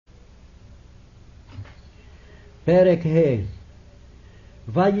פרק ה'.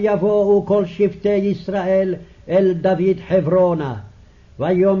 ויבואו כל שבטי ישראל אל דוד חברונה,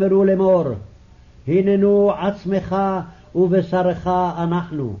 ויאמרו לאמור, הננו עצמך ובשרך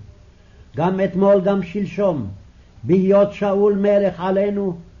אנחנו. גם אתמול גם שלשום, בהיות שאול מלך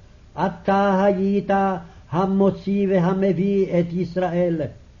עלינו, אתה היית המוציא והמביא את ישראל.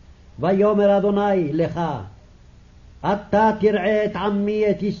 ויאמר אדוני לך, אתה תראה את עמי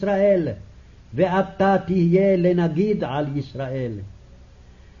את ישראל, ואתה תהיה לנגיד על ישראל.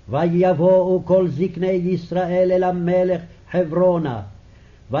 ויבואו כל זקני ישראל אל המלך חברונה,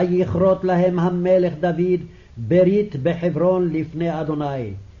 ויכרות להם המלך דוד ברית בחברון לפני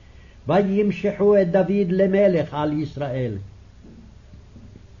אדוני, וימשחו את דוד למלך על ישראל.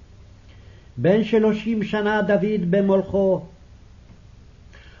 בן 30 שנה דוד במולכו,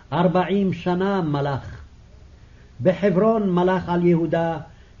 40 שנה מלך. בחברון מלך על יהודה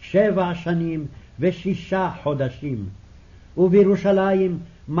 7 שנים ו6 חודשים, ובירושלים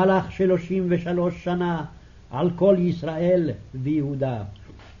מלך 33 שנה על כל ישראל ויהודה.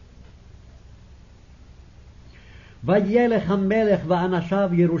 וילך המלך ואנשיו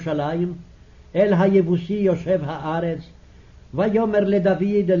ירושלים אל היבוסי יושב הארץ, ויאמר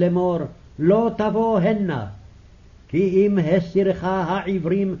לדוד לאמור, לא תבוא הנה, כי אם הסירך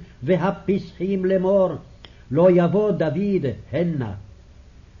העברים והפסחים לאמור, לא יבוא דוד הנה.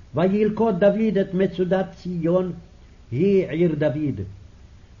 וילכוד דוד את מצודת ציון, היא עיר דוד.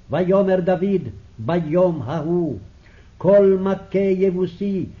 ויאמר דוד ביום ההוא, כל מכה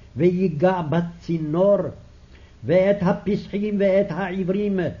יבוסי ויגע בצינור, ואת הפסחים ואת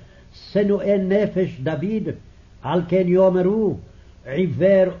העברים שנואי נפש דוד, על כן יאמרו,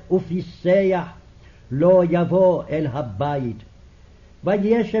 עיוור ופיסח לא יבוא אל הבית.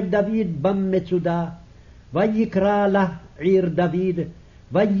 וישב דוד במצודה, ויקרא לה עיר דוד,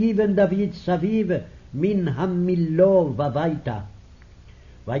 ויבן דוד סביב מן המילו בביתה.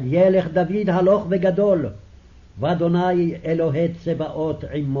 וילך דוד הלוך וגדול, ואדוני אלוהי צבאות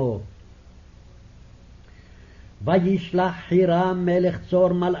עמו. וישלח חירם מלך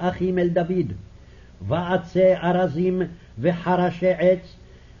צור מלאכים אל דוד, ועצי ארזים וחרשי עץ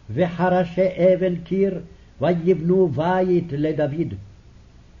וחרשי אבן קיר, ויבנו בית לדוד.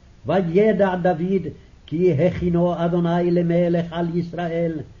 וידע דוד כי הכינו אדוני למלך על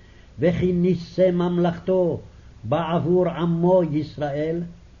ישראל, וכי נישא ממלכתו בעבור עמו ישראל.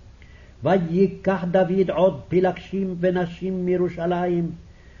 ויקח דוד עוד פלגשים ונשים מירושלים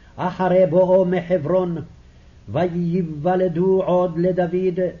אחרי בואו מחברון, וייוולדו עוד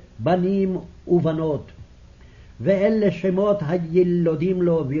לדוד בנים ובנות. ואלה שמות הילודים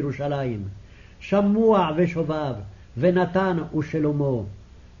לו בירושלים, שמוע ושובב, ונתן ושלמה,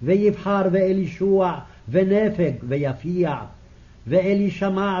 ויבחר ואלישוע, ונפג ויפיע,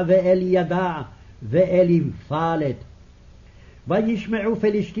 ואלישמע ואלידע, ואליפלת. וישמעו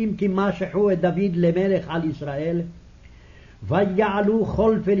פלישתים כי משחו את דוד למלך על ישראל, ויעלו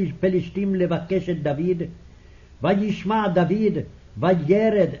כל פלישתים לבקש את דוד, וישמע דוד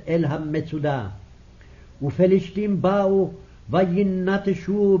וירד אל המצודה. ופלישתים באו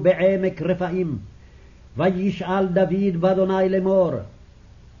וינטשו בעמק רפאים. וישאל דוד באדוני לאמור,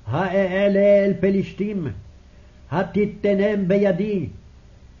 האעלה אל פלישתים, התיתנם בידי?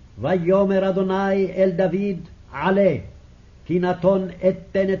 ויאמר אדוני אל דוד, עלה, כי נתון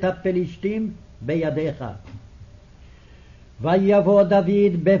אתן את הפלישתים בידיך. ויבוא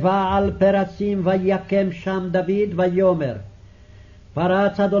דוד בבעל פרצים, ויקם שם דוד, ויאמר,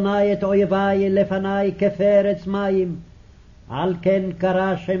 פרץ אדוני את אויבי לפני כפרץ מים, על כן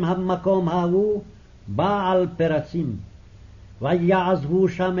קרא שם המקום ההוא בעל פרצים. ויעזבו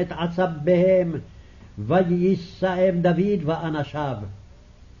שם את עצביהם, וייסאם דוד ואנשיו.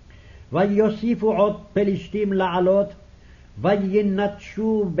 ויוסיפו עוד פלישתים לעלות,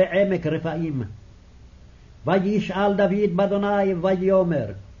 וינטשו בעמק רפאים. וישאל דוד באדוני ויאמר,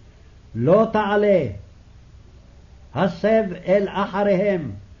 לא תעלה, הסב אל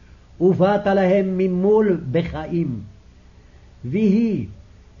אחריהם, ובאת להם ממול בחיים. ויהי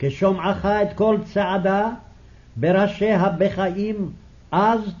כשומעך את כל צעדה בראשי הבחיים,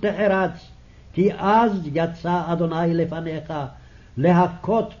 אז תחרץ, כי אז יצא אדוני לפניך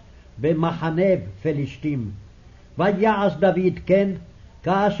להכות במחנה פלישתים. ויעש דוד כן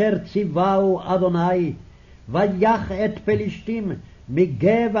כאשר ציווהו אדוני, ויח את פלישתים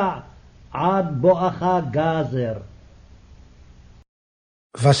מגבע עד בואכה גזר.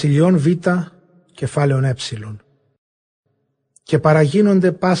 Βασιλιών Β, κεφάλαιον Ε. Και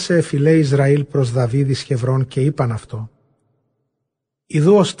παραγίνονται πάσε φυλέ Ισραήλ προς Δαβίδ εις Χεβρών, και είπαν αυτό,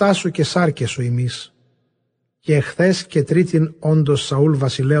 ιδού οστά σου και σάρκε σου ημείς, και εχθές και τρίτην όντως Σαούλ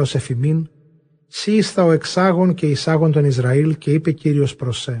βασιλέως εφημίν, Σύ ήστα ο εξάγων και εισάγων τον Ισραήλ, και είπε Κύριος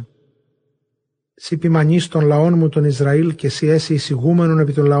προς σε. Σύ ποιμανείς των λαών μου τον Ισραήλ, και σύ έσυ εισηγούμενον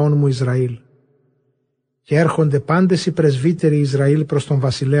επί των λαών μου Ισραήλ. Και έρχονται πάντες οι πρεσβύτεροι Ισραήλ προς τον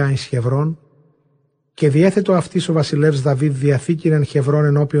βασιλέα εις Χεβρών, και διέθετο αυτής ο βασιλεύς Δαβίδ διαθήκην εν Χεβρών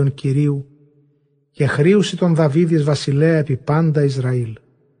ενώπιον Κυρίου, και χρήουσι τον Δαβίδ εις βασιλέα επί πάντα Ισραήλ.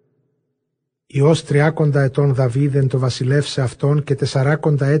 Υιός 30 ετών Δαβίδ εν το βασιλεύσε αυτόν, και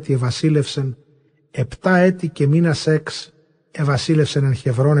 40 έτη ευασίλευσεν, 7 έτη και μήνας 6 ευασίλευσεν εν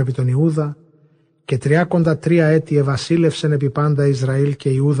Χεβρών επί τον Ιούδα, και 33 έτη ευασίλευσεν επί πάντα Ισραήλ και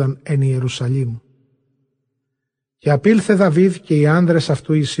Ιούδαν εν Ιερουσαλήμ. Και απήλθε Δαβίδ και οι άνδρες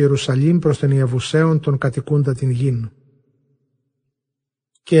αυτού εις Ιερουσαλήμ προς τον Ιεβουσαίον τον κατοικούντα την γην.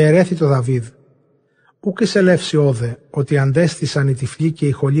 Και ερέθη το Δαβίδ, ούκ εισελεύσει όδε, ότι αντέστησαν οι τυφλοί και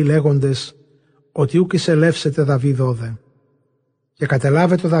οι χολοί λέγοντες, ότι ούκ εισελεύσετε Δαβίδ όδε. Και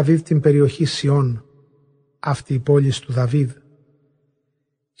κατελάβε το Δαβίδ την περιοχή Σιών, αυτή η πόλη του Δαβίδ.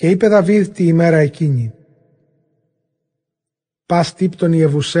 Και είπε Δαβίδ τη ημέρα εκείνη, πας τύπτων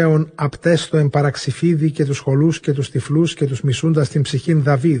Ιεβουσαίων απτέστο εμπαραξυφίδι και τους χολούς και τους τυφλούς και τους μισούντας την ψυχήν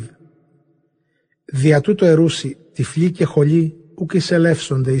Δαβίδ. Δια τούτο ερούσι, τυφλοί και χολοί, ούκ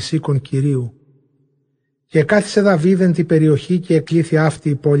εισελεύσονται εις οίκον Κυρίου. Και κάθισε Δαβίδ εν την περιοχή και εκλήθη αυτή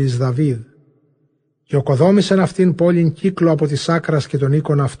η πόλης Δαβίδ. Και οκοδόμησεν αυτήν πόλην κύκλο από της άκρας και τον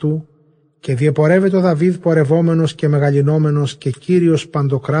οίκον αυτού, και διεπορεύεται ο Δαβίδ πορευόμενος και μεγαλυνόμενος και Κύριος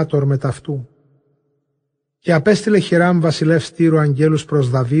παντοκράτορ μεταυτού. Και απέστειλε Χιράμ βασιλεύς Τύρου αγγέλους προς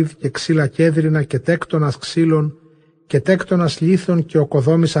Δαβίδ και ξύλα κέδρινα και τέκτονας ξύλων και τέκτονας λίθων, και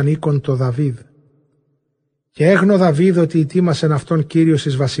οκοδόμησαν οίκον το Δαβίδ. Και έγνω Δαβίδ ότι ητήμασεν αυτόν Κύριος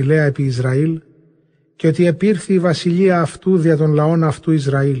εις βασιλέα επί Ισραήλ, και ότι επήρθη η βασιλεία αυτού δια των λαών αυτού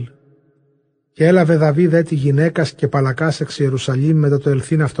Ισραήλ. Και έλαβε Δαβίδ έτη γυναίκας και παλακάς εξ Ιερουσαλήμ μετά το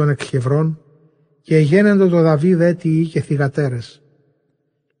ελθύν αυτόν εκ Χεβρών, και εγένεντο το Δαβίδ έτη ή και θυγατέρες.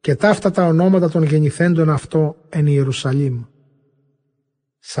 Και ταύτα τα ονόματα των γεννηθέντων αυτό εν Ιερουσαλήμ.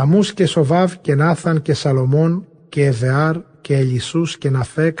 Σαμούς και Σοβάβ και Νάθαν και Σαλομών και Εβεάρ και Ελισούς και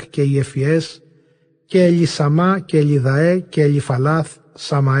Ναφέκ και Ιεφιές και Ελισαμά και Ελιδαέ και Ελιφαλάθ,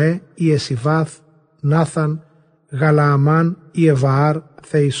 Σαμαέ, Ιεσιβάθ, Νάθαν, Γαλααμάν, Ιεβαάρ,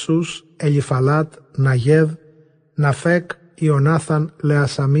 Θεϊσούς, Ελιφαλάτ, Ναγέδ, Ναφέκ, Ιωνάθαν,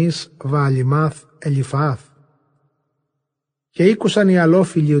 Λεασαμής, Βααλιμάθ, Ελιφαάθ. Και ήκουσαν οι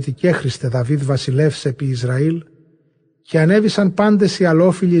αλόφιλοι ότι κέχριστε Δαβίδ βασιλεύς επί Ισραήλ, και ανέβησαν πάντες οι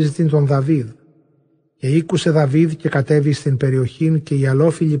αλόφιλοι ζητήν τον Δαβίδ. Και ήκουσε Δαβίδ και κατέβη στην περιοχήν, και οι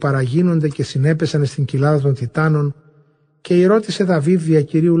αλόφιλοι παραγίνονται και συνέπεσαν στην κοιλάδα των Τιτάνων, και ρώτησε Δαβίδ δια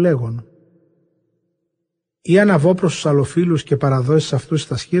Κυρίου λέγον, «Ή αναβώ προς τους αλοφίλους και παραδώσεις αυτούς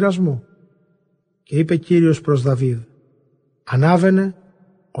τα σχήρας μου?» Και είπε Κύριος προς Δαβίδ, «Ανάβαινε,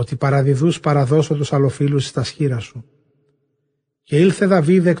 ότι παραδιδούς παραδώσω τους αλοφίλους στα σχήρα σου». Και ήλθε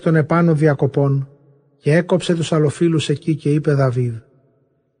Δαβίδ εκ των επάνω διακοπών, και έκοψε τους αλοφίλους εκεί, και είπε Δαβίδ,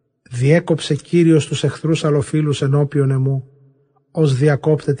 «Διέκοψε Κύριος τους εχθρούς αλοφίλους ενώπιον εμού, ως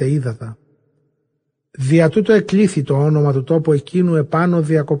διακόπτεται ύδατα». Δια τούτο εκλήθη το όνομα του τόπου εκείνου επάνω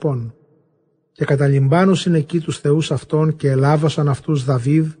διακοπών. Και καταλυμπάνουσιν εκεί τους θεούς αυτών, και ελάβωσαν αυτούς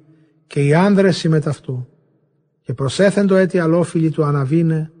Δαβίδ και οι άνδρες συμμεταυτού. Και προσέθεντο έτη αλόφιλοι του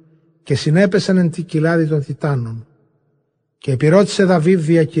αναβήνε, και συνέπεσαν εν τη κοιλάδη των Τιτάνων. Και επιρώτησε Δαβίδ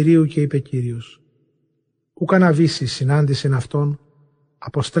δια Κυρίου, και είπε Κύριος, «Ούκ αναβήσει συνάντησιν αυτόν,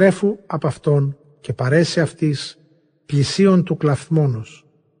 αποστρέφου απ' αυτόν και παρέσει αυτής πλησίον του κλαθμόνος.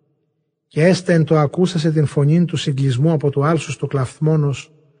 Και έστε εν το ακούσασε την φωνήν του συγκλισμού από του άλσους του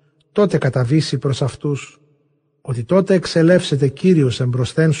κλαθμόνος, τότε καταβήσει προς αυτούς, ότι τότε εξελεύσεται Κύριος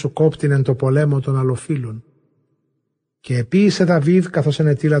εμπροσθέν σου κόπτην εν το πολέμο των αλοφίλων. Και επίησε Δαβίδ καθώς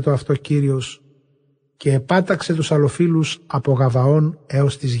ενετήλατο αυτό Κύριος, και επάταξε τους αλοφίλους από Γαβαών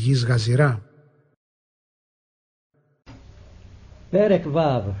έως της γης Γαζιρά». פרק ו'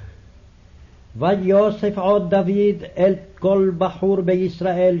 ויוסף עוד דוד אל כל בחור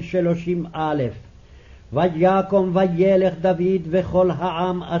בישראל 30,000 ויקום וילך דוד וכל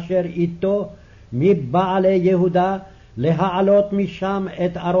העם אשר איתו מבעלי יהודה להעלות משם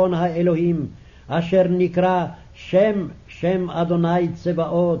את ארון האלוהים אשר נקרא שם אדוני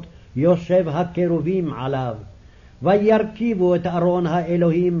צבאות יושב הקרובים עליו. וירכיבו את ארון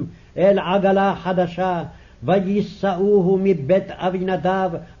האלוהים אל עגלה חדשה ויישאוהו מבית אבינדב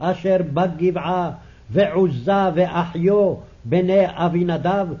אשר בגבעה, ועוזה ואחיו בני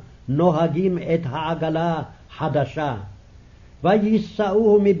אבינדב נוהגים את העגלה חדשה.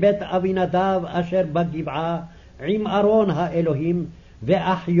 ויישאוהו מבית אבינדב אשר בגבעה עם ארון האלוהים,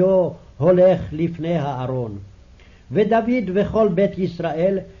 ואחיו הולך לפני הארון. ודוד וכל בית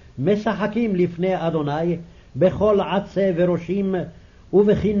ישראל משחקים לפני אדוני בכל עצי וראשים,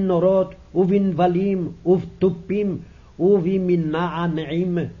 ובכינורות, ובנבלים, ובתופים,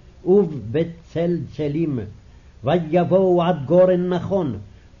 ובמנענעים, ובצלצלים. ויבואו עד גורן נכון,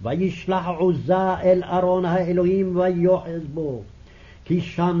 וישלח עוזה אל ארון האלוהים ויוחז בו, כי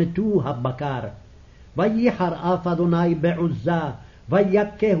שמטו הבקר. וייחר אף אדוני בעוזה,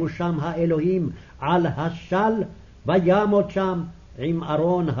 ויכהו שם האלוהים על השל, וימות שם עם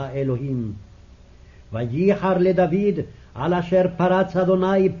ארון האלוהים. וייחר לדוד על אשר פרץ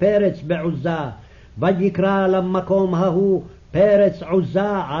אדוני פרץ בעוזה, ויקרא למקום ההוא פרץ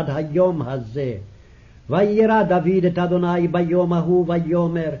עוזה עד היום הזה. וירא דוד את אדוני ביום ההוא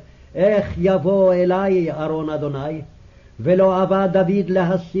ויאמר, איך יבוא אלי ארון אדוני? ולא אבא דוד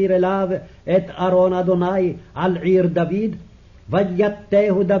להסיר אליו את ארון אדוני על עיר דוד,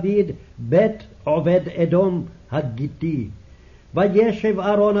 ויתהו דוד בית עובד אדום הגיתי. וישב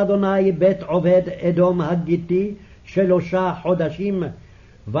ארון אדוני בית עובד אדום הגיתי 3 חודשים,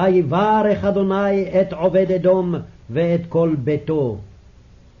 ויברך אדוני את עובד אדום ואת כל ביתו.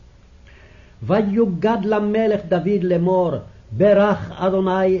 ויוגד למלך דוד לאמור, ברך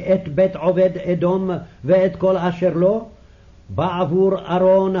אדוני את בית עובד אדום ואת כל אשר לו, בעבור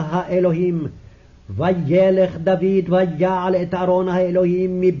ארון האלוהים. וילך דוד ויעל את ארון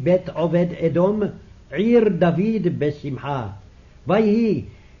האלוהים מבית עובד אדום, עיר דוד בשמחה. ויהי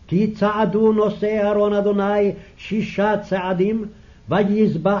כי צעדו נושאי ארון אדוני 6 צעדים,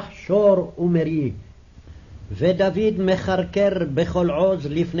 ויזבח שור ומרי. ודוד מחרקר בכל עוז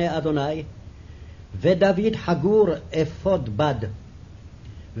לפני אדוני, ודוד חגור אפוד בד.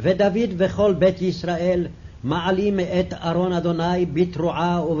 ודוד וכל בית ישראל מעלים את ארון אדוני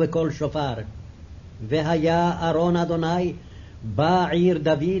בתרועה ובקול שופר. והיה ארון אדוני בעיר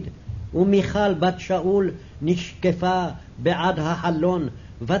דוד, ומיכל בת שאול נשקפה בעד החלון,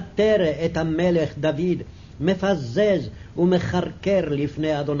 ותרא את המלך דוד מפזז ומחרקר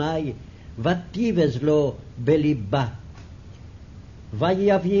לפני אדוני, ותיבז לו בליבה.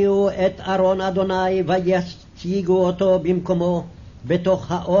 ויביאו את ארון אדוני ויציגו אותו במקומו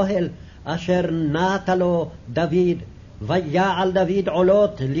בתוך האוהל אשר נתן לו דוד, ויעל דוד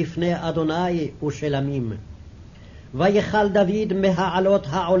עולות לפני אדוני ושלמים. ויכל דוד מהעלות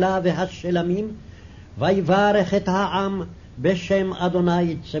העולה והשלמים, ויברך את העם בשם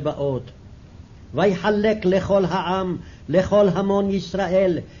אדוני צבאות. ויחלק לכל העם, לכל המון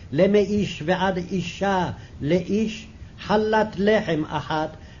ישראל, למאיש ועד אישה, לאיש חלת לחם אחת,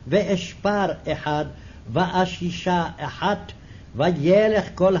 ואשפר אחד, ואשישה אחת, וילך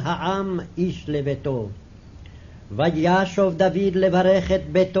כל העם איש לביתו. וישוב דוד לברך את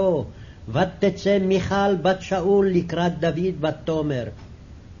ביתו, ותצא מיכל בת שאול לקראת דוד ותאמר,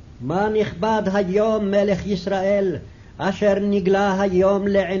 מה נכבד היום מלך ישראל, אשר נגלה היום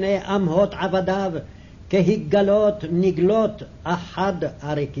לעיני אמהות עבדיו, כהגלות נגלות אחד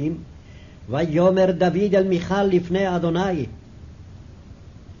הריקים? ויאמר דוד אל מיכל לפני אדוני,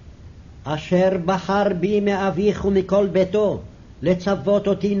 אשר בחר בי מאביך ומכל ביתו, לצוות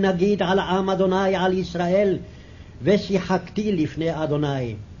אותי נגיד על עם אדוני על ישראל, ושיחקתי לפני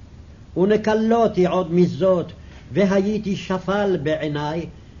אדוני. ונקלותי עוד מזאת, והייתי שפל בעיני,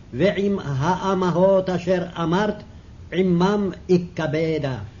 ועם האמהות אשר אמרת, עמם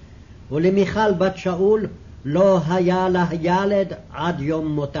אכבדה. ולמיכל בת שאול לא היה לה ילד עד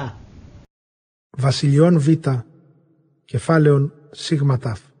יום מותה. Βασιλιών Β, κεφάλαιον σίγμα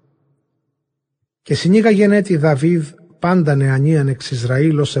τάφ. Και συνήγαγεν έτη Δαβίδ πάντα νεανίαν εξ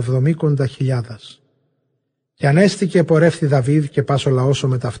Ισραήλ ως 70,000. Και ανέστηκε επορεύθη Δαβίδ και πας ο λαός ο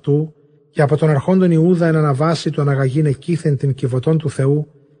μεταυτού, και από τον αρχόντον Ιούδα εν αναβάσει του αναγαγήν εκείθεν την κυβωτών του Θεού,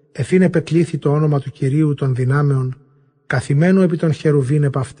 ευθύν επεκλήθη το όνομα του Κυρίου των δυνάμεων, καθημένου επί των χερουβίν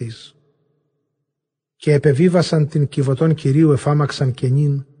επ' αυτής. Και επεβίβασαν την κυβωτών Κυρίου εφάμαξαν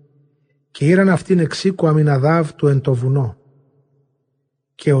κενήν, και ήραν αυτήν εξήκου Αμιναδάβ του εν το βουνό.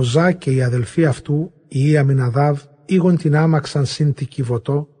 Και ο Ζά και οι αδελφοί αυτού, οι Αμιναδάβ, ήγον την άμαξαν συν τη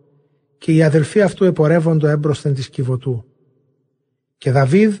κυβωτό, και οι αδελφοί αυτού επορεύοντο έμπροσθεν της κυβωτού. Και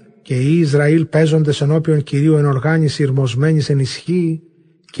Δαβίδ και οι Ισραήλ παίζοντες ενώπιον Κυρίου εν οργάνης ηρμοσμένης εν ισχύει,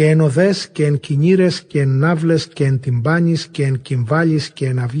 και εν οδές και εν κινήρες και εν ναύλες και εν τυμπάνης και εν κυμβάλης και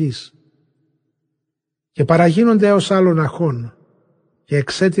εν αυλής. Και παραγίνονται έως άλλων αχών, και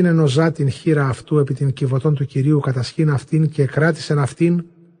εξέτεινε ο Ζά την χείρα αυτού επί την κυβωτών του Κυρίου κατασχήν αυτήν και κράτησεν αυτήν,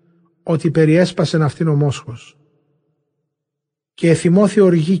 ότι περιέσπασεν αυτήν ο μόσχος. Και εθυμώθη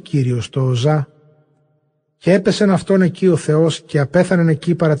οργή Κύριος το Οζά, και έπεσεν αυτόν εκεί ο Θεός και απέθανεν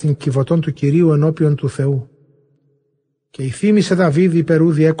εκεί παρά την κυβωτών του Κυρίου ενώπιον του Θεού. Και ηθύμησε Δαβίδ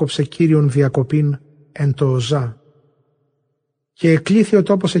υπερού διέκοψε Κύριον διακοπήν εν το Οζά. Και εκλήθη ο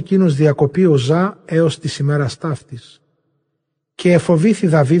τόπος εκείνος διακοπή Οζά έως της ημέρας ταύτης. Και εφοβήθη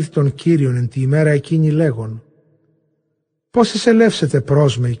Δαβίδ τον Κύριον εν τη ημέρα εκείνη λέγον: πώς εισελεύσετε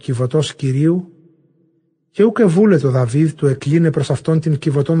πρός με η κυβωτός Κυρίου? Και ούκ εβούλετο Δαβίδ του εκλίνε προς αυτόν την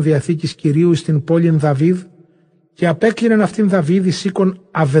κυβωτών διαθήκης Κυρίου στην πόλην Δαβίδ, και απέκλεινεν αυτήν Δαβίδ εις οίκον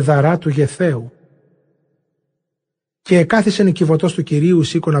Αβεδαρά του Γεθαίου. Και εκάθισεν η κυβωτός του Κυρίου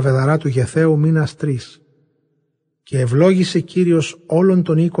εις οίκον Αβεδαρά του Γεθαίου μήνας 3. Και ευλόγησε Κύριος όλων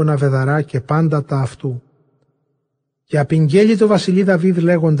των οίκων Αβεδαρά και πάντα τα αυτού. Και απηγγέλει το βασιλεί Δαβίδ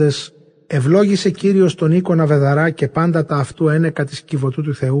λέγοντες: ευλόγησε Κύριος τον οίκον Αβεδαρά και πάντα τα αυτού ένεκα της κυβωτού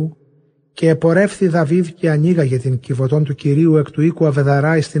του Θεού. Και επορεύθη Δαβίδ και ανοίγαγε την κυβωτών του Κυρίου εκ του οίκου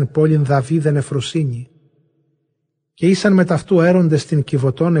Αβεδαρά εις την πόλην Δαβίδ εν Εφροσύνη. Και ήσαν με ταυτού έροντες στην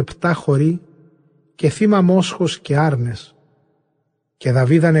κυβωτών 7 χωρί και θύμα μόσχος και άρνες. Και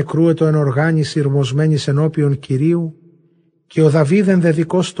Δαβίδ ανεκρούετο εν οργάνη συρμοσμένης ενώπιον Κυρίου, και ο Δαβίδ εν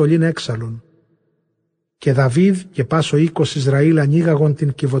δεδικός στολήν έξαλλον. Και Δαβίδ και πάσο οίκος Ισραήλ ανοίγαγον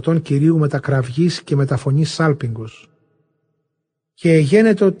την κυβωτών Κυρίου με τα κραυγής και με τα φωνής σάλπιγγος. Και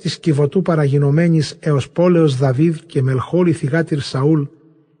εγένετο της κυβωτού παραγινωμένης έως πόλεως Δαβίδ και Μελχόλη θυγάτηρ Σαούλ,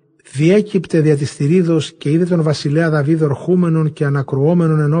 διέκυπτε δια της θηρίδος και είδε τον βασιλέα Δαβίδ ορχούμενον και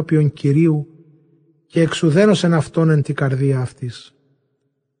ανακρουόμενον ενώπιον Κυρίου, και εξουδένωσεν αυτόν εν την καρδία αυτής.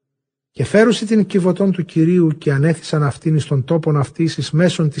 Και φέρουσι την κυβωτών του Κυρίου και ανέθησαν αυτήν εις τον τόπον αυτής εις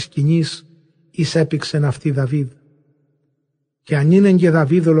μέσον της σκηνής, εις έπηξεν αυτή Δαβίδ. Και ανήνεγγε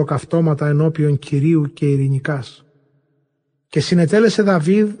Δαβίδ ολοκαυτώματα ενώπιον Κυρίου και ειρηνικάς. Και συνετέλεσε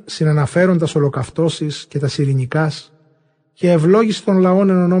Δαβίδ συναναφέροντας ολοκαυτώσεις και τα ειρηνικάς, και ευλόγησε τον λαόν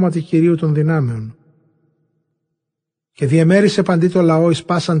εν ονόματι Κυρίου των δυνάμεων. Και διεμέρισε παντί το λαό εις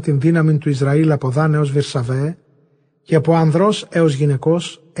πάσαν την δύναμη του Ισραήλ από Δάν έως Βερσαβέ, και από ανδρός έως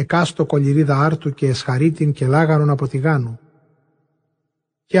γυναικός, εκάστο κολυρίδα άρτου και εσχαρίτην και λάγανον από τη γάνου.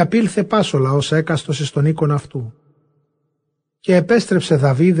 Και απήλθε πάσο λαός έκαστος εις τον οίκον αυτού. Και επέστρεψε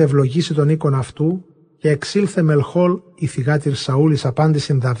Δαβίδ ευλογήσει τον οίκον αυτού, και εξήλθε Μελχόλ η θυγάτηρ Σαούλ εις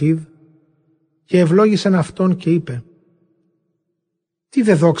απάντησιν Δαβίδ, και ευλόγησεν αυτόν και είπε: τι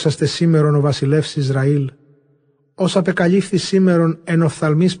δε δόξαστε σήμερον ο βασιλεύς Ισραήλ, ως απεκαλύφθη σήμερον εν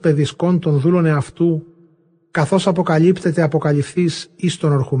οφθαλμής παιδισκών των δούλων εαυτού, καθώς αποκαλύπτεται αποκαλυφθείς εις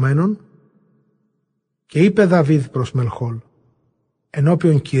των ορχουμένων? Και είπε Δαβίδ προς Μελχόλ: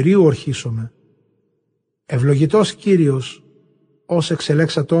 ενώπιον Κυρίου ορχίσομαι. Ευλογητός Κύριος, ως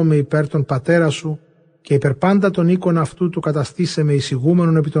εξελέξατό με υπέρ τον πατέρα σου και υπέρ πάντα τον οίκον αυτού του καταστήσε με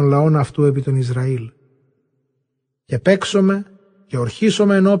εισηγούμενον επί των λαών αυτού επί τον Ισραήλ. Και παίξομαι και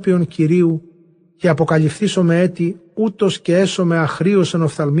ορχίσομαι ενώπιον Κυρίου και αποκαλυφθήσομαι έτη ούτως και έσομαι αχρίως εν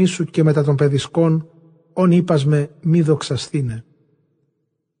οφθαλμί σου και μετά των παιδισκών, ον είπας με μη δοξασθήνε.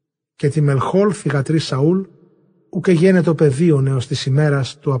 Και τη Μελχόλ θυγατρή Σαούλ ουκ γένετο πεδίον έως της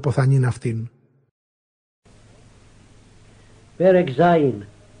ημέρας του αποθανήν αυτήν. פרק ז'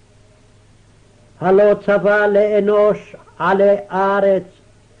 הלא צבא לאנוש עלי ארץ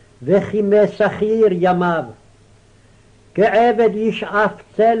וכימי שכיר ימיו כעבד ישאף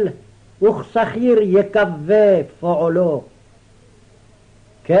צל וכשכיר יקווה פועלו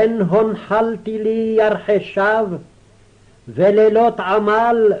כן הונחלתי לי ירחשיו ולילות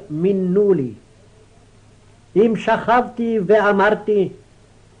עמל מינו לי אם שכבתי ואמרתי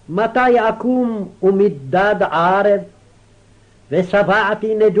מתי אקום ומדד ערב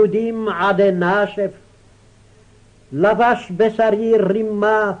ושבעתי נדודים עד נשף לבש בשרי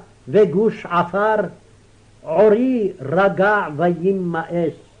רימה וגוש עפר עורי רגע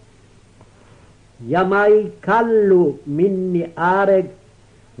וימאס ימי קלו מני ארג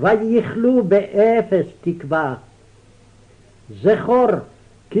ויכלו באפס תקווה זכור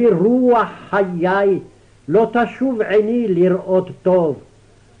כי רוח חיי לא תשוב עיני לראות טוב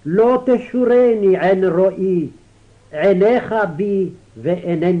לא תשורני עין רואי עיניך בי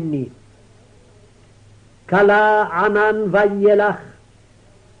ואינני כלה ענן וילך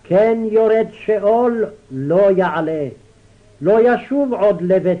כן יורד שאול לא יעלה לא ישוב עוד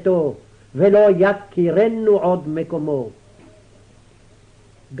לביתו ולא יכירנו עוד מקומו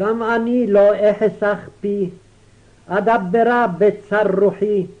גם אני לא אחסך פי אדברה בצר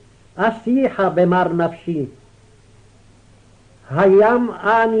רוחי אשיחה במר נפשי הים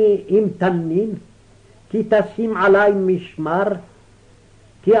אני אם תנין כי תשים עלי משמר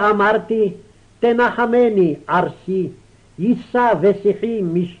כי אמרתי תנחמני ערשי יישא ושיחי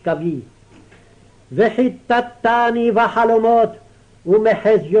משכבי וחיטטני בחלומות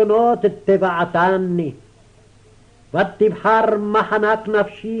ומחזיונות תבעתני ותבחר מחנק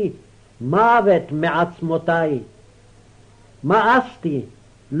נפשי מוות מעצמותי מאסתי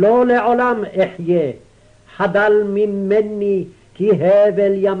לא לעולם אחיה חדל ממני כי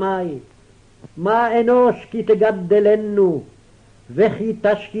הבל ימי. מה אנוש כי תגדלנו, וכי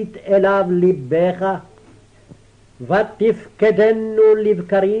תשקיט אליו ליבך? ותפקדנו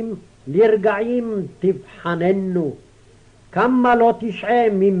לבקרים, לרגעים תבחננו. כמה לא תשעה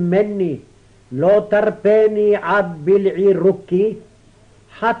ממני, לא תרפני עד בלעי רוקי?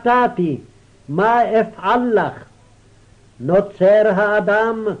 חטאתי, מה אפעל לך? נוצר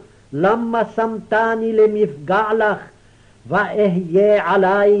האדם, למה שמתני למפגע לך, ואהיה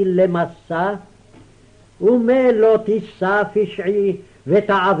עלי למסע? ומה לא תישא פשעי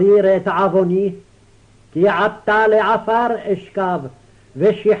ותעביר את עווני? כי עתה לעפר אשכב,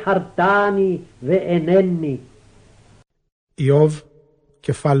 ושחרתני ואינני. Ιώβ,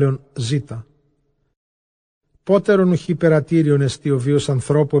 κεφάλαιον Ζ. Πότερον ουχή περατήριον εστί ο βίος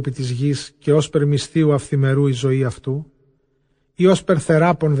ανθρώπου επί της γης και ως περμισθίου αυθημερού η ζωή αυτού, ή ως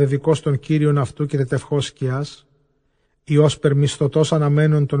περθεράπων δεδικός των Κύριων αυτού και τετευχός σκιάς, ή ως περμισθωτός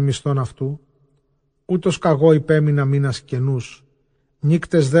αναμένων των μισθών αυτού, ούτως καγώ υπέμεινα μήνας καινούς,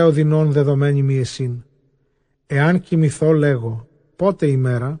 νύκτες δε οδυνών δεδομένη μη εσύν. Εάν κοιμηθώ λέγω, πότε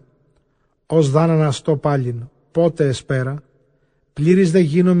ημέρα, ως δάν αναστώ πάλιν, πότε εσπέρα, πλήρης δε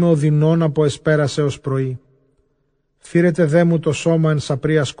γίνομαι οδυνών από εσπέρας έως πρωί. Φύρετε δε μου το σώμα εν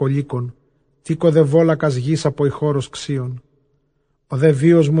σαπρίας κολίκων, τίκο δε βόλακας γης από ηχώρος ξίων. Ο δε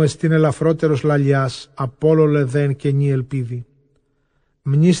βίος μου εστίν ελαφρότερος λαλιάς, απόλολε δε εν καινή ελπίδη.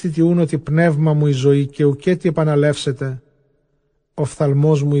 Μνήσθητη ούν ότι πνεύμα μου η ζωή και ουκέτι επαναλεύσετε,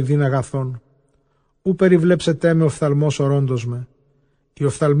 οφθαλμός μου ειδήν αγαθών. Ου περιβλέψετε με οφθαλμός ορώντος με. Η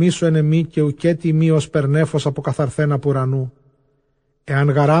οφθαλμή σου εν εμή και ουκέτι ημί ως περνέφος από καθαρθένα από ουρανού. Εάν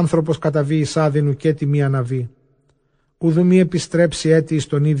γαράνθρωπος καταβεί εις άδειν ουκέτι μη αναβεί. Ουδού μη επιστρέψει έτη εις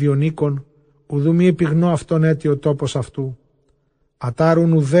τον ίδιον οίκον, ουδού μη επιγνώ αυτόν έτη ο τόπος αυτού.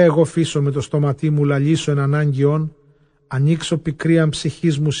 Ατάρουν ουδέ εγώ φύσω με το στόματί μου λαλήσω εν ανάγκιον, ανοίξω πικρίαν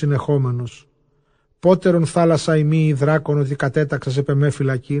ψυχής μου συνεχόμενος. Πότερον θάλασσα ημί η δράκον ότι κατέταξα σε πεμέ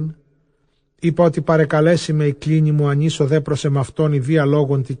φυλακήν. Είπα ότι παρεκαλέσει με η κλίνη μου ανήσω δε προς εμαυτόν η βία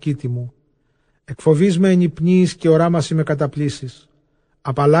λόγων τη κήτη μου. Εκφοβείς με ενυπνίεις και οράμαση με καταπλήσεις.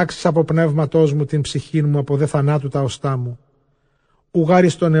 Απαλλάξεις από πνεύματός μου την ψυχήν μου από δε θανάτου τα οστά μου. Ουγάρι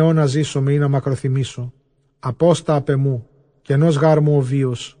στον αιώνα ζήσομαι ή να μακροθυμήσω. Απόστα απ' εμού, κι ενός γάρ μου ο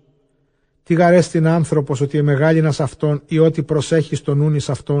βίος. Τι γαρέστην άνθρωπος ότι εμεγάλινας αυτόν ή ότι προσέχεις τον νουν εις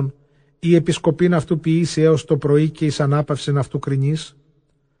αυτόν, ή επισκοπήν αυτού ποιήσει έως το πρωί και εις ανάπαυσιν αυτού κρινής.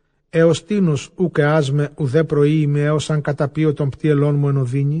 Έως τίνος ούκε άσμε ουδέ πρωί είμαι έως αν καταπίω τον πτύελών μου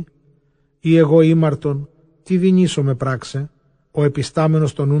ενωδίνει, ή εγώ ήμαρτον, τι δινήσω με πράξε, ο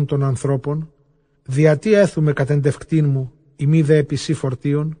επιστάμενος των νουν των ανθρώπων, διατί έθουμε κατεντευκτήν μου, ημί δε επισή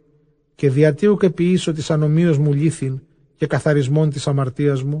φορτίων, και διατί ούκε ποιήσω της ανομίως μου λύθην και καθαρισμών της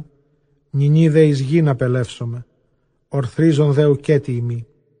αμαρτίας μου, νυνί δε εις γη να πελεύσομαι, ορθρίζον δε ουκέτι ημί.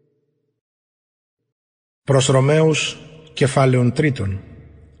 Προς Ρωμαίους, κεφάλαιον τρίτον.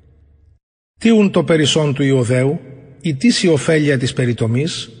 Τίουν το περισσόν του Ιουδαίου, η τίση ωφέλεια της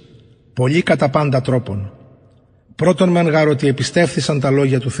περιτομής, πολλοί κατά πάντα τρόπον. Πρώτον μεν γάρ ότι επιστέφθησαν τα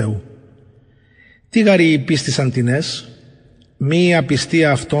λόγια του Θεού. Τι γαροί πίστησαν τινές, μη η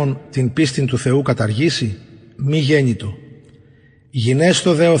απιστία αυτών την πίστην του Θεού καταργήσει, μη γέννητο.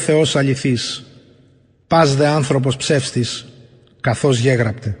 Γινέστο δε ο Θεός αληθής, πας δε άνθρωπος ψεύστης, καθώς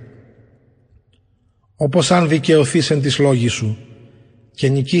γέγραπτε. Όπως αν δικαιωθείς εν της λόγης σου, και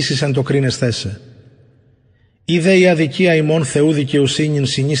νικήσεις εν το κρίνες θέσε. Είδε η αδικία ημών Θεού δικαιοσύνην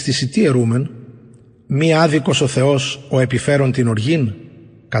συνίστηση τι ερούμεν, μη άδικος ο Θεός ο επιφέρον την οργήν,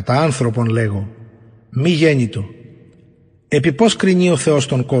 κατά άνθρωπον λέγω, μη γέννητο. Επί πώς κρινεί ο Θεός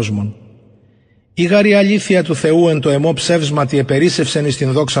των κόσμων. Η γαρή αλήθεια του Θεού εν το εμό ψεύσματι επερίσσευσεν εις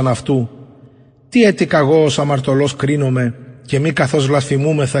την δόξαν αυτού, τι έτικαγώ ως αμαρτωλός κρίνομαι, και μη καθώς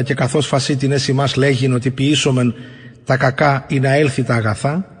βλασφημούμεθα και καθώς φασίτινες ημάς λέγειν ότι ποιήσομεν τα κακά ή να έλθει τα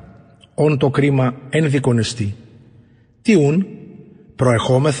αγαθά, ον το κρίμα εν δικονεστή. Τι ουν,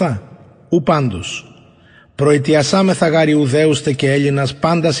 προεχόμεθα, ου πάντως. Προητιασάμεθα γάρι Ιουδαίουστε και Έλληνας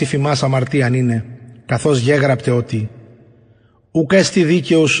πάντας υφημάς αμαρτίαν είναι, καθώς γέγραπτε ότι ουκ έστι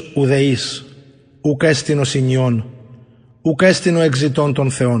δίκαιος ουδεής, ουκ έστιν ο συνιών, ουκ έστιν ο εξητών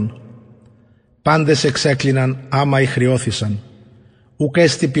των Θεών. Πάντες εξέκλειναν άμα ηχριώθησαν, ουκ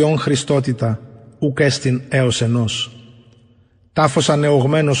έστι ποιόν Χριστότητα, ουκ έστιν έως ενός. Τάφος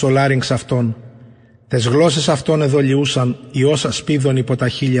ανεωγμένος ο λάριγξ αυτών, τες γλώσσες αυτών εδολιούσαν οι όσα σπίδων υπό τα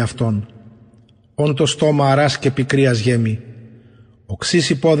χείλια αυτών. Ον το στόμα αράς και πικρίας γέμι, οξύς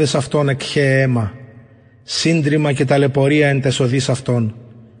οι πόδες αυτών εκχαίε αίμα, σύντριμα και ταλαιπωρία εν τες οδείς αυτών,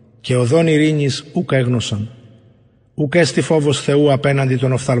 και οδόν ειρήνης ουκ έγνωσαν, ουκ έστι φόβος Θεού απέναντι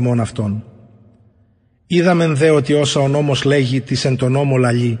των οφθαλμών αυτών. Είδαμεν δε ότι όσα ο νόμος λέγει της εν το νόμο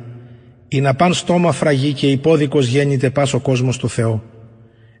λαλεί, ή να παν στόμα φραγεί και υπόδικος γέννηται πας ο κόσμος του Θεό,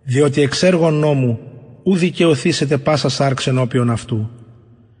 διότι εξ έργων νόμου ου δικαιωθήσετε πάσα σάρξ ενώπιον αυτού,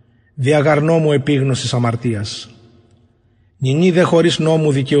 διαγαρ νόμου επίγνωσης αμαρτίας. Νυνή δε χωρίς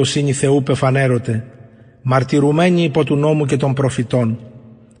νόμου δικαιοσύνη Θεού πεφανέρωτε, μαρτυρουμένη υπό του νόμου και των προφητών,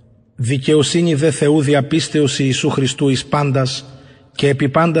 δικαιοσύνη δε Θεού διαπίστεως Ιησού Χριστού εις πάντας και επί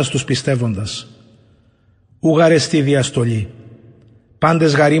πάντας τους πιστεύοντας. Ου γαρεστή διαστολή,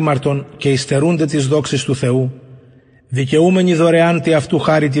 πάντες γαρήμαρτον και υστερούνται της δόξης του Θεού, δικαιούμενοι δωρεάν τη αυτού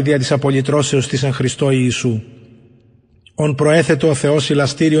χάρητη δια της απολυτρώσεως της εν Χριστώ Ιησού, ον προέθετο ο Θεός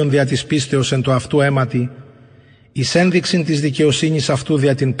ηλαστήριον δια της πίστεως εν το αυτού αίματι, εις ένδειξην της δικαιοσύνης αυτού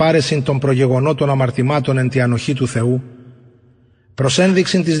δια την πάρεσιν των προγεγονότων αμαρτημάτων εν τη ανοχή του Θεού, προς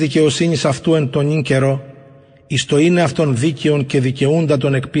ένδειξην της δικαιοσύνης αυτού εν τον νυν καιρό, εις το είναι αυτόν δίκαιον και δικαιούντα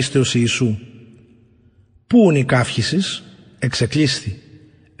τον εκ πίστεως Ιησού. Πού ουν η καύχησης, εξεκλείσθη,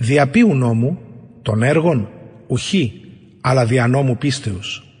 δια ποιου νόμου, των έργων, ουχή, αλλά δια νόμου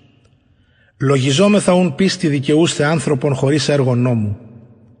πίστεως. Λογιζόμεθα ουν πίστη δικαιούστε άνθρωπον χωρίς έργων νόμου.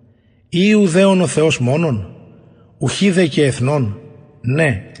 Ή ουδέον ο Θεός μόνον, ουχή δε και εθνών,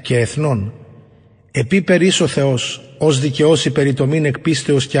 ναι και εθνών. Επίπερ εις ο Θεός, ως δικαιώσει περιτομήν εκ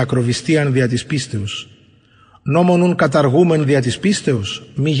πίστεως και ακροβιστίαν δια της πίστεως. Νόμον ουν καταργούμεν δια της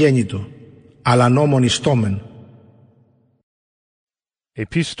πίστεως, μη γέννητο, αλλά νόμον ιστόμεν.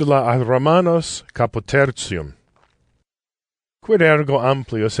 Epistola ad Romanos capotertium. Quid ergo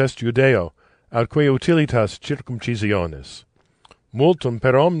amplius est Judeo, alque utilitas circumcisiones? Multum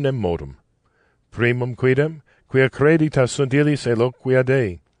per omnem modum. Primum quidem, quia creditas sunt illis eloquia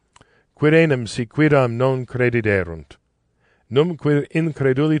Dei. Quid enim si quidam non crediderunt. Num quid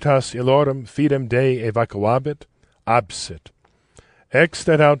incredulitas illorum fidem Dei evacuabit, absit.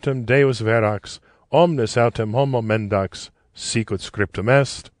 Extet autem Deus verax, omnes autem homo mendax, sicut scriptum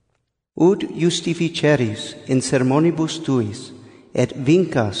est. Ut justificeris in sermonibus tuis, et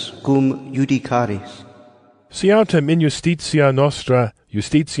vincas cum judicaris. Si autem in justitia nostra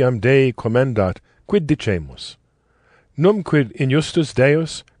justitiam Dei commendat, quid dicemus? Numquid injustus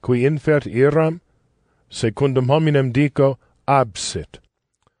Deus, qui infert iram, secundum hominem dico, absit.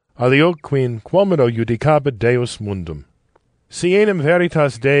 Alioquin quomodo judicabit Deus mundum. Si enim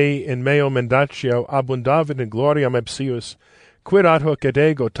veritas Dei in meo mendatio abundavit in gloriam ipsius, quid ad hoc et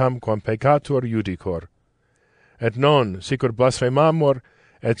ego tamquam peccator judicor. Et non, sicur blasphemamur,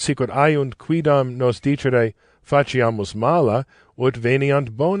 et sicur aiunt quidam nos dicere faciamus mala, ut veniant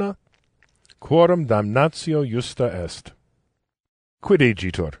bona? Quorum damnatio justa est. Quid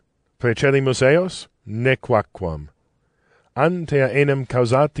egitur? Precelimus eos? Nequaquam. Ante enim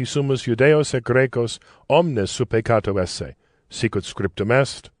causati sumus Judeos et Grecos omnes su peccato esse, sicut scriptum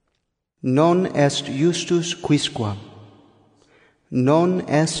est. Non est justus quisquam. Non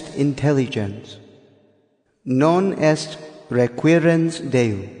est intelligens. Non est requirens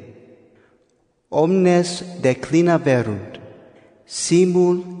Deum. Omnes declina verunt.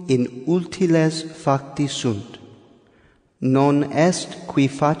 Simul in utiles facti sunt. Non est qui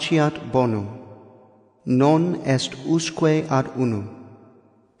faciat bonum. Non est usque ad unum.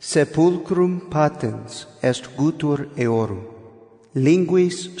 Sepulcrum patens est gutur eorum.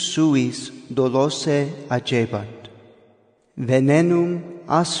 Linguis suis dolose agebant. Venenum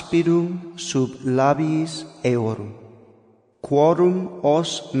aspirum sub labiis eorum. Quorum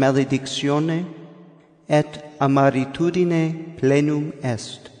os maledictione et amaritudine plenum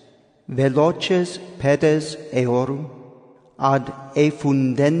est. Veloces pedes eorum ad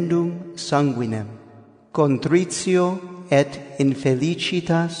effundendum sanguinem. Contritio et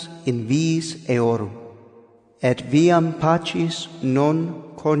infelicitas in viis eorum. Et viam pacis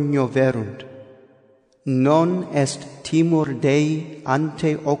non conioverunt. Non est timor Dei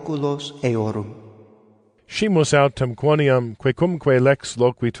ante oculos eorum. Scimus autem quoniam quecumque lex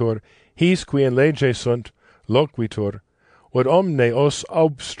loquitur, his qui in lege sunt, loquitur, ut omne os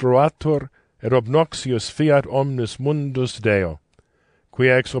obstruatur, et obnoxius fiat omnis mundus Deo,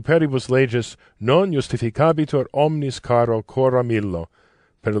 quia ex operibus leges non justificabitur omnis caro coram illo,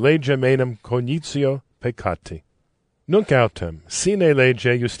 per legem enim cognitio peccati. Nunc autem, sine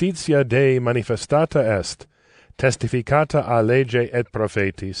lege justitia Dei manifestata est, testificata a lege et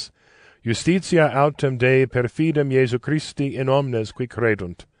prophetis, justitia autem Dei per fidem Iesu Christi in omnes qui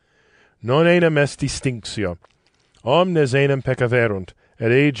credunt. Non enim est distinctio, omnes enim peccaverunt,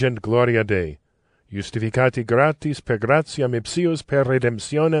 et agent gloria Dei, justificati gratis per gratiam ipsius per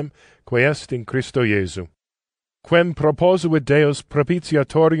redemptionem quae est in Christo Iesu. Quem proposuit Deus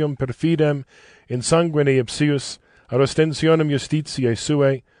propitiatorium per fidem in sanguine ipsius ad ostensionem justitiae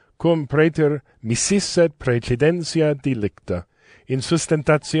suae, cum praeter mississet precedentia delicta, in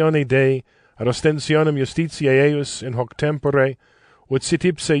sustentatione Dei, ad ostensionem justitiae eius in hoc tempore, ut sit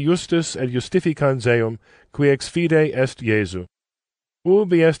ipse justus et justificans eum, qui ex fide est Iesu.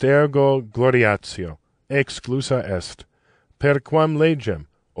 Ubi est ergo gloriatio, exclusa est, per quam legem,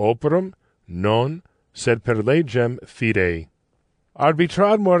 operum, non, sed per legem fidei.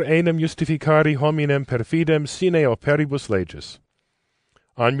 Arbitramur enim justificari hominem per fidem sine operibus legis.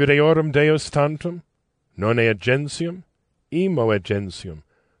 Anmudeorum Deus tantum, non eat gentium, imo et gentium,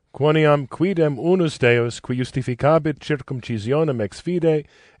 quoniam quidem unus Deus qui justificabit circumcisionem ex fide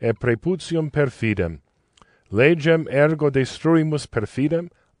et preputium per fidem. Legem ergo destruimus per fidem,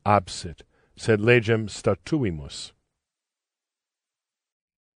 absit, sed legem statuimus.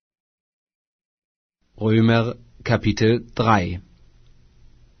 Römer Kapitel 3.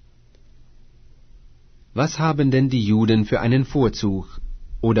 Was haben denn die Juden für einen Vorzug,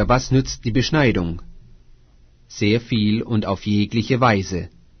 oder was nützt die Beschneidung? Sehr viel und auf jegliche Weise.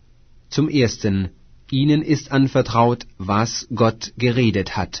 Zum Ersten, ihnen ist anvertraut, was Gott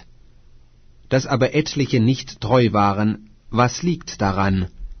geredet hat. Dass aber etliche nicht treu waren, was liegt daran?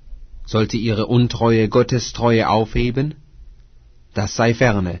 Sollte ihre Untreue Gottes Treue aufheben? Das sei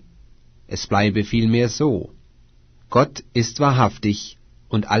ferne. Es bleibe vielmehr so. Gott ist wahrhaftig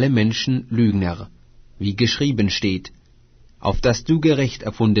und alle Menschen Lügner, wie geschrieben steht, auf dass du gerecht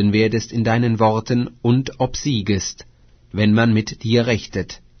erfunden werdest in deinen Worten und obsiegest, wenn man mit dir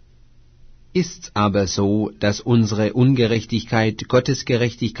rechtet. Ist's aber so, dass unsere Ungerechtigkeit Gottes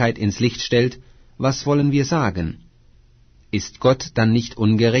Gerechtigkeit ins Licht stellt, was wollen wir sagen? Ist Gott dann nicht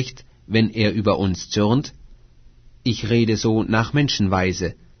ungerecht, wenn er über uns zürnt? Ich rede so nach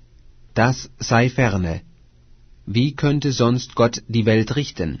Menschenweise. Das sei ferne. Wie könnte sonst Gott die Welt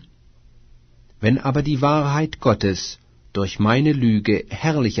richten? Wenn aber die Wahrheit Gottes durch meine Lüge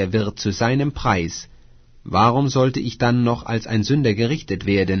herrlicher wird zu seinem Preis, warum sollte ich dann noch als ein Sünder gerichtet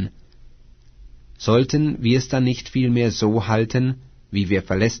werden? Sollten wir es dann nicht vielmehr so halten, wie wir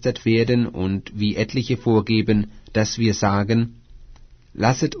verlästert werden und wie etliche vorgeben, dass wir sagen,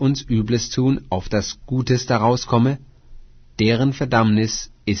 lasset uns Übles tun, auf das Gutes daraus komme? Deren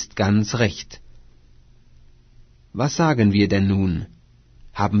Verdammnis ist ganz recht. Was sagen wir denn nun?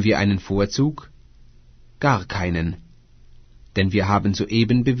 Haben wir einen Vorzug? Gar keinen. Denn wir haben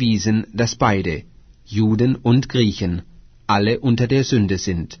soeben bewiesen, dass beide, Juden und Griechen, alle unter der Sünde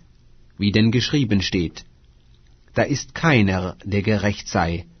sind, wie denn geschrieben steht. Da ist keiner, der gerecht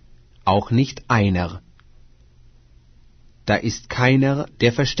sei, auch nicht einer. Da ist keiner,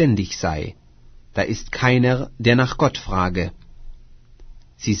 der verständig sei, da ist keiner, der nach Gott frage.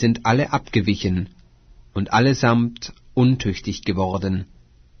 Sie sind alle abgewichen und allesamt untüchtig geworden.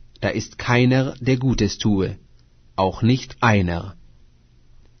 Da ist keiner, der Gutes tue, auch nicht einer.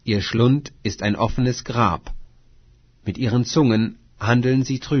 Ihr Schlund ist ein offenes Grab. Mit ihren Zungen handeln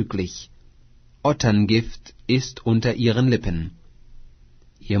sie trüglich. Otterngift ist unter ihren Lippen.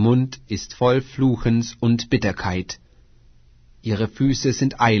 Ihr Mund ist voll Fluchens und Bitterkeit. Ihre Füße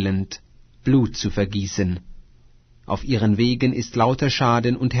sind eilend, Blut zu vergießen. Auf ihren Wegen ist lauter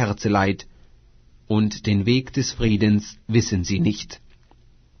Schaden und Herzeleid, und den Weg des Friedens wissen sie nicht.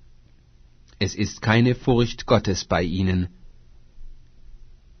 Es ist keine Furcht Gottes bei ihnen.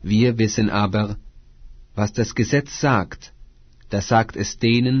 Wir wissen aber, was das Gesetz sagt, das sagt es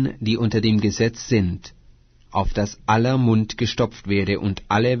denen, die unter dem Gesetz sind, auf dass aller Mund gestopft werde und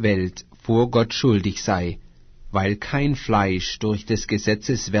alle Welt vor Gott schuldig sei, weil kein Fleisch durch des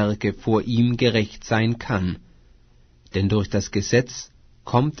Gesetzes Werke vor ihm gerecht sein kann. Denn durch das Gesetz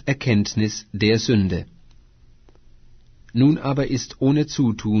kommt Erkenntnis der Sünde. Nun aber ist ohne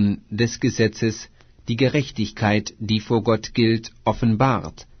Zutun des Gesetzes die Gerechtigkeit, die vor Gott gilt,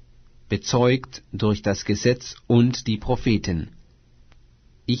 offenbart, bezeugt durch das Gesetz und die Propheten.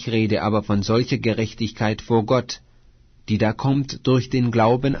 Ich rede aber von solcher Gerechtigkeit vor Gott, die da kommt durch den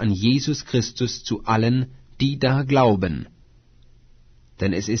Glauben an Jesus Christus zu allen, die da glauben.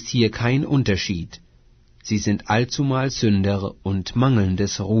 Denn es ist hier kein Unterschied. Sie sind allzumal Sünder und mangeln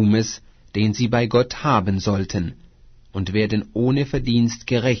des Ruhmes, den sie bei Gott haben sollten, und werden ohne Verdienst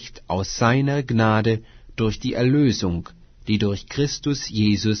gerecht aus seiner Gnade durch die Erlösung, die durch Christus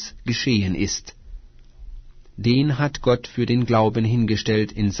Jesus geschehen ist. Den hat Gott für den Glauben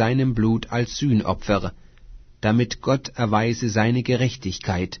hingestellt in seinem Blut als Sühnopfer, damit Gott erweise seine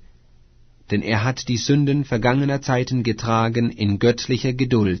Gerechtigkeit, denn er hat die Sünden vergangener Zeiten getragen in göttlicher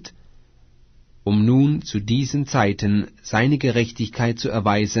Geduld, um nun zu diesen Zeiten seine Gerechtigkeit zu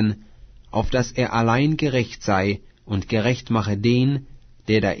erweisen, auf dass er allein gerecht sei und gerecht mache den,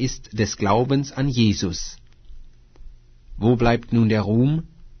 der da ist des Glaubens an Jesus. Wo bleibt nun der Ruhm?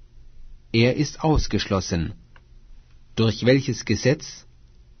 er ist ausgeschlossen. Durch welches Gesetz?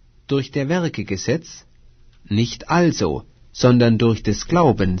 Durch der Werke Gesetz? Nicht also, sondern durch des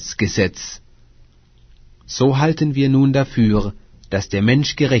Glaubens Gesetz. So halten wir nun dafür, dass der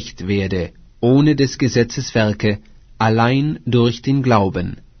Mensch gerecht werde, ohne des Gesetzes Werke, allein durch den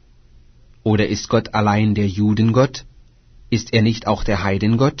Glauben. Oder ist Gott allein der Judengott? Ist er nicht auch der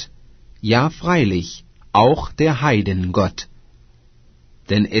Heidengott? Ja, freilich, auch der Heidengott.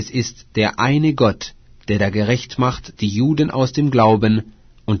 Denn es ist der eine Gott, der da gerecht macht die Juden aus dem Glauben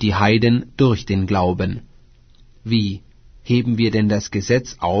und die Heiden durch den Glauben. Wie, heben wir denn das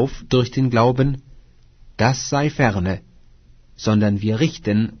Gesetz auf durch den Glauben? Das sei ferne, sondern wir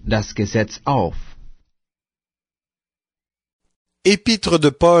richten das Gesetz auf. Épître de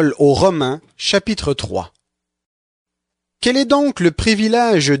Paul aux Romains, chapitre 3. Quel est donc le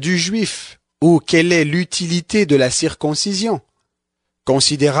privilège du juif, ou quelle est l'utilité de la circoncision?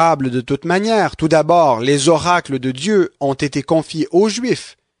 Considérable de toute manière, tout d'abord, les oracles de Dieu ont été confiés aux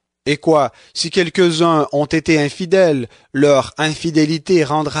Juifs. Et quoi, si quelques-uns ont été infidèles, leur infidélité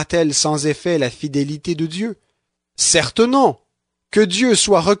rendra-t-elle sans effet la fidélité de Dieu? Certes non. Que Dieu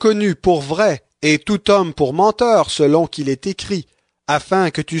soit reconnu pour vrai et tout homme pour menteur selon qu'il est écrit,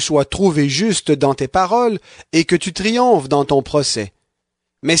 afin que tu sois trouvé juste dans tes paroles et que tu triomphes dans ton procès.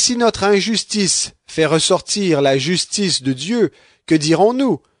 Mais si notre injustice fait ressortir la justice de Dieu, que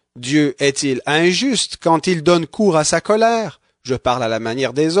dirons-nous? Dieu est-il injuste quand il donne cours à sa colère? Je parle à la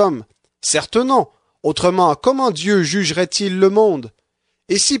manière des hommes. Certes non. Autrement, comment Dieu jugerait-il le monde?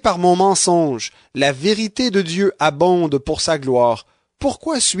 Et si par mon mensonge, la vérité de Dieu abonde pour sa gloire,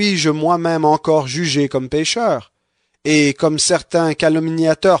 pourquoi suis-je moi-même encore jugé comme pécheur? Et comme certains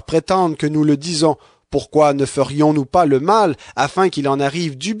calomniateurs prétendent que nous le disons, pourquoi ne ferions-nous pas le mal afin qu'il en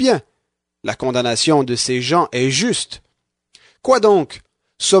arrive du bien? La condamnation de ces gens est juste. Quoi donc?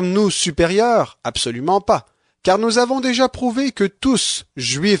 Sommes-nous supérieurs? Absolument pas, car nous avons déjà prouvé que tous,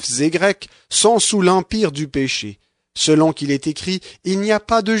 juifs et grecs, sont sous l'empire du péché. Selon qu'il est écrit, il n'y a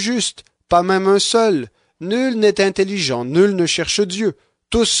pas de juste, pas même un seul. Nul n'est intelligent, nul ne cherche Dieu.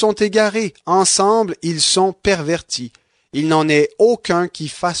 Tous sont égarés, ensemble ils sont pervertis. Il n'en est aucun qui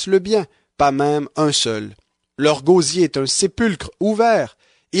fasse le bien, pas même un seul. Leur gosier est un sépulcre ouvert.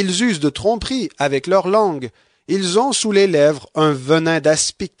 Ils usent de tromperie avec leur langue. Ils ont sous les lèvres un venin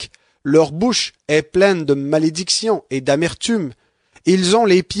d'aspic. Leur bouche est pleine de malédiction et d'amertume. Ils ont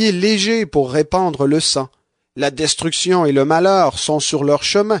les pieds légers pour répandre le sang. La destruction et le malheur sont sur leur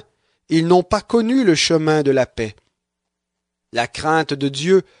chemin. Ils n'ont pas connu le chemin de la paix. La crainte de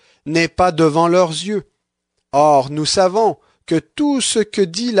Dieu n'est pas devant leurs yeux. Or, nous savons que tout ce que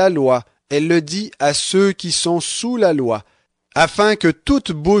dit la loi, elle le dit à ceux qui sont sous la loi, afin que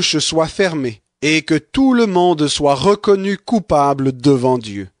toute bouche soit fermée, et que tout le monde soit reconnu coupable devant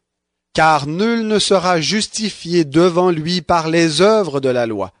Dieu. Car nul ne sera justifié devant lui par les œuvres de la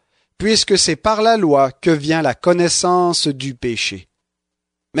loi, puisque c'est par la loi que vient la connaissance du péché.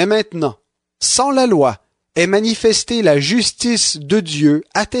 Mais maintenant, sans la loi, est manifestée la justice de Dieu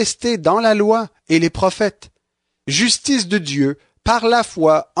attestée dans la loi et les prophètes. Justice de Dieu par la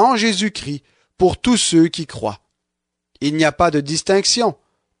foi en Jésus-Christ pour tous ceux qui croient. Il n'y a pas de distinction.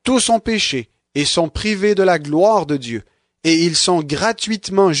 Tous ont péché et sont privés de la gloire de Dieu, et ils sont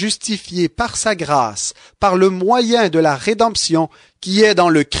gratuitement justifiés par sa grâce, par le moyen de la rédemption qui est dans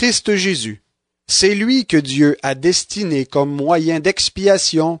le Christ Jésus. C'est lui que Dieu a destiné comme moyen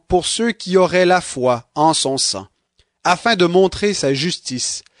d'expiation pour ceux qui auraient la foi en son sang, afin de montrer sa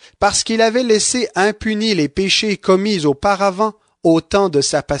justice, parce qu'il avait laissé impunis les péchés commis auparavant au temps de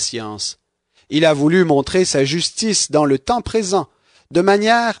sa patience. Il a voulu montrer sa justice dans le temps présent, de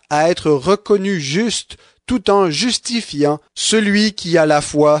manière à être reconnu juste tout en justifiant celui qui a la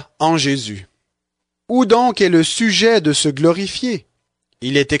foi en Jésus. Où donc est le sujet de se glorifier?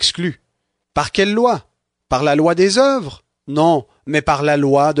 Il est exclu. Par quelle loi? Par la loi des œuvres? Non, mais par la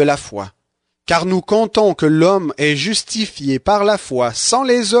loi de la foi. Car nous comptons que l'homme est justifié par la foi sans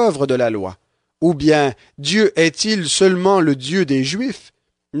les œuvres de la loi. Ou bien Dieu est-il seulement le Dieu des Juifs?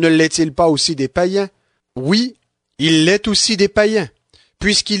 Ne l'est-il pas aussi des païens? Oui, il l'est aussi des païens,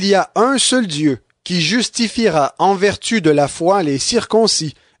 puisqu'il y a un seul Dieu qui justifiera en vertu de la foi les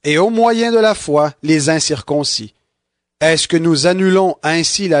circoncis et au moyen de la foi les incirconcis. Est-ce que nous annulons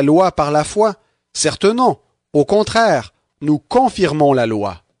ainsi la loi par la foi? Certes non. Au contraire, nous confirmons la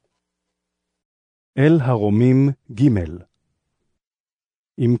loi. אל הרומים ג'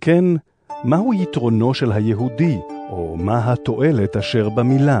 אם כן, מהו יתרונו של היהודי, או מה התועלת אשר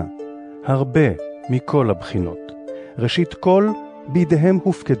במילה? הרבה מכל הבחינות. ראשית כל, בידיהם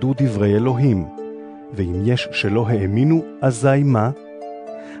הופקדו דברי אלוהים. ואם יש שלא האמינו, אזי מה?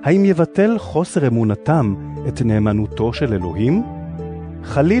 האם יבטל חוסר אמונתם את נאמנותו של אלוהים?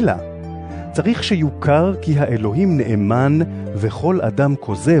 חלילה, צריך שיוכר כי האלוהים נאמן וכל אדם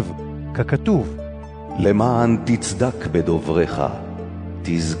כוזב, ככתוב. למען תצדק בדוברך,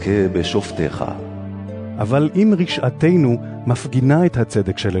 תזכה בשופטיך. אבל אם רשעתנו מפגינה את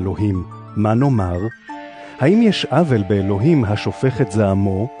הצדק של אלוהים, מה נאמר? האם יש עוול באלוהים השופך את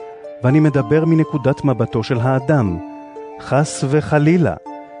זעמו, ואני מדבר מנקודת מבטו של האדם, חס וחלילה,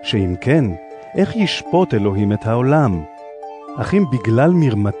 שאם כן, איך ישפוט אלוהים את העולם? אך אם בגלל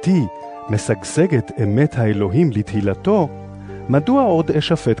מרמתי משגשגת אמת האלוהים לתהילתו, מדוע עוד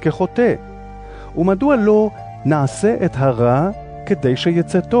אשפט כחוטא? ומדוע לא נעשה את הרע כדי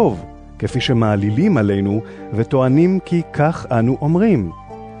שיצא טוב, כפי שמעלילים עלינו וטוענים כי כך אנו אומרים?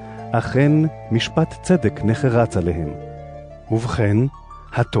 אכן משפט צדק נחרץ עליהם. ובכן,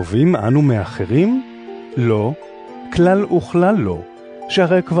 הטובים אנו מאחרים? לא, כלל וכלל לא,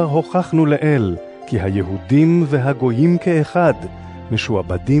 שהרי כבר הוכחנו לאל, כי היהודים והגויים כאחד,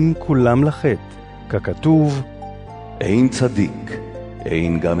 משועבדים כולם לחטא, ככתוב, אין צדיק,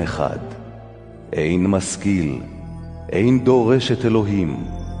 אין גם אחד, אין משכיל, אין דורש את אלוהים,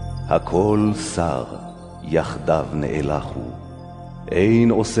 הכל שר, יחדיו נאלחו,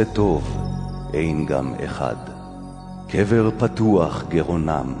 אין עושה טוב, אין גם אחד. קבר פתוח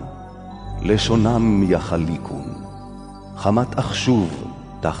גרונם, לשונם יחליקון, חמת אחשוב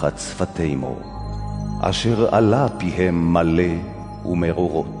תחת שפתימו, אשר עלה פיהם מלא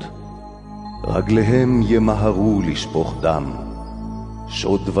ומרורות. רגליהם ימהרו לשפוך דם,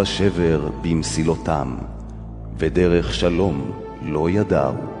 שוד ושבר במסילותם, ודרך שלום לא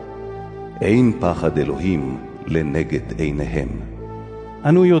ידעו. אין פחד אלוהים לנגד עיניהם.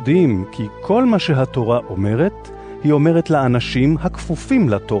 אנו יודעים כי כל מה שהתורה אומרת, היא אומרת לאנשים הכפופים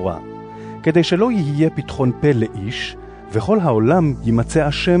לתורה, כדי שלא יהיה פתחון פה לאיש, וכל העולם יימצא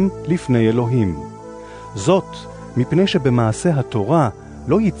אשם לפני אלוהים. זאת, מפני שבמעשה התורה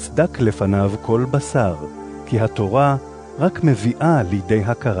לא יצדק לפניו כל בשר, כי התורה רק מביאה לידי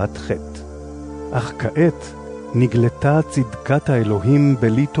הכרת חטא. אך כעת נגלתה צדקת האלוהים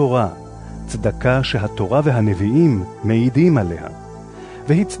בלי תורה, צדקה שהתורה והנביאים מעידים עליה,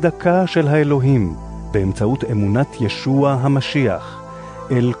 והיא צדקה של האלוהים באמצעות אמונת ישוע המשיח,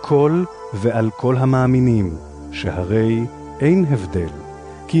 אל כל ועל כל המאמינים, שהרי אין הבדל,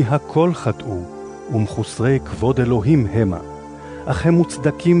 כי הכל חטאו ומחוסרי כבוד אלוהים המה, אך הם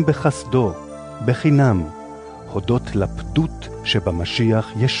מוצדקים בחסדו, בחינם, הודות לפדות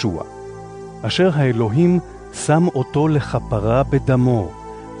שבמשיח ישוע, אשר האלוהים שם אותו לכפרה בדמו,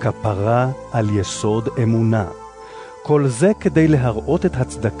 כפרה על יסוד אמונה. כל זה כדי להראות את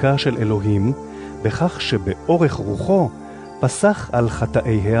הצדקה של אלוהים, בכך שבאורך רוחו פסח על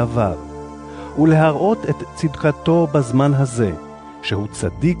חטאי העבר, ולהראות את צדקתו בזמן הזה, שהוא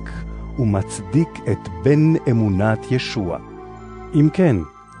צדיק ומצדיק את בן אמונת ישוע. אם כן,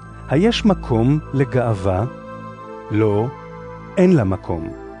 היש מקום לגאווה? לא, אין לה מקום.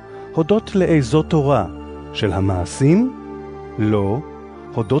 הודות לאיזו תורה? של המעשים? לא,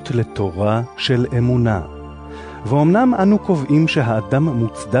 הודות לתורה של אמונה. ואומנם אנו קובעים שהאדם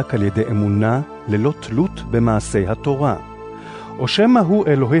מוצדק על ידי אמונה ללא תלות במעשי התורה. או שמא הוא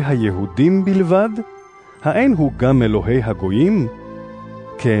אלוהי היהודים בלבד? האין הוא גם אלוהי הגויים?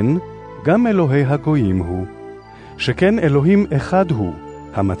 כן, גם אלוהי הגויים הוא. שכן אלוהים אחד הוא,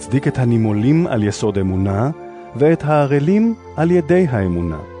 המצדיק את הנימולים על יסוד אמונה, ואת הערלים על ידי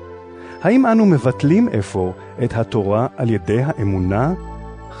האמונה. האם אנו מבטלים אפוא את התורה על ידי האמונה?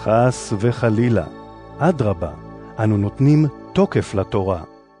 חס וחלילה. אדרבה, אנו נותנים תוקף לתורה.